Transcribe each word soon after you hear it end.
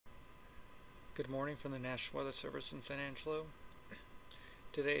Good morning from the National Weather Service in San Angelo.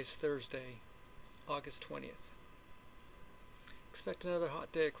 Today is Thursday, August 20th. Expect another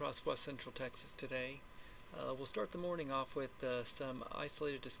hot day across west central Texas today. We'll start the morning off with some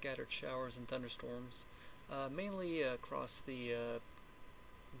isolated to scattered showers and thunderstorms, mainly across the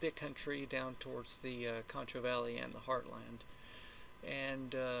Big Country down towards the Concho Valley and the Heartland.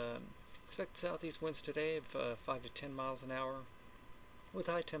 And expect southeast winds today of 5 to 10 miles an hour, with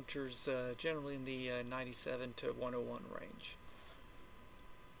high temperatures generally in the 97 to 101 range.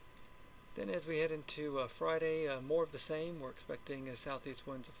 Then as we head into Friday, more of the same. We're expecting southeast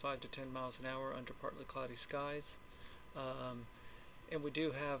winds of 5 to 10 miles an hour under partly cloudy skies. And we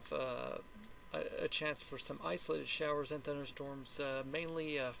do have a chance for some isolated showers and thunderstorms,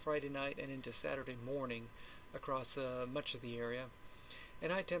 mainly Friday night and into Saturday morning across much of the area.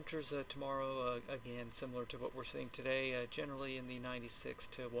 And high temperatures tomorrow, again, similar to what we're seeing today, generally in the 96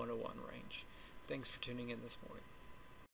 to 101 range. Thanks for tuning in this morning.